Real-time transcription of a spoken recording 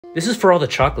This is for all the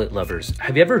chocolate lovers.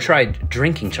 Have you ever tried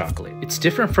drinking chocolate? It's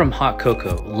different from hot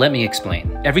cocoa. Let me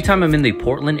explain. Every time I'm in the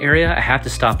Portland area, I have to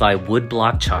stop by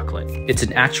Woodblock Chocolate. It's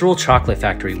an actual chocolate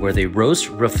factory where they roast,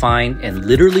 refine, and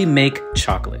literally make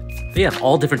chocolate. They have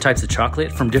all different types of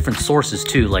chocolate from different sources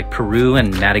too, like Peru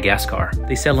and Madagascar.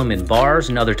 They sell them in bars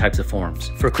and other types of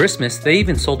forms. For Christmas, they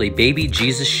even sold a baby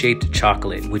Jesus-shaped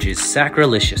chocolate, which is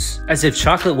sacrilegious. As if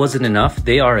chocolate wasn't enough,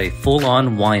 they are a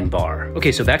full-on wine bar.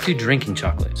 Okay, so back to drinking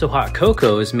chocolate. So hot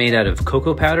cocoa is made out of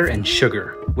cocoa powder and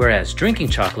sugar, whereas drinking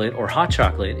chocolate or hot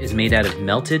chocolate is made out of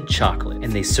melted chocolate.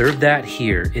 And they serve that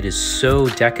here. It is so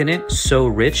decadent, so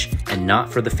rich, and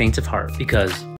not for the faint of heart, because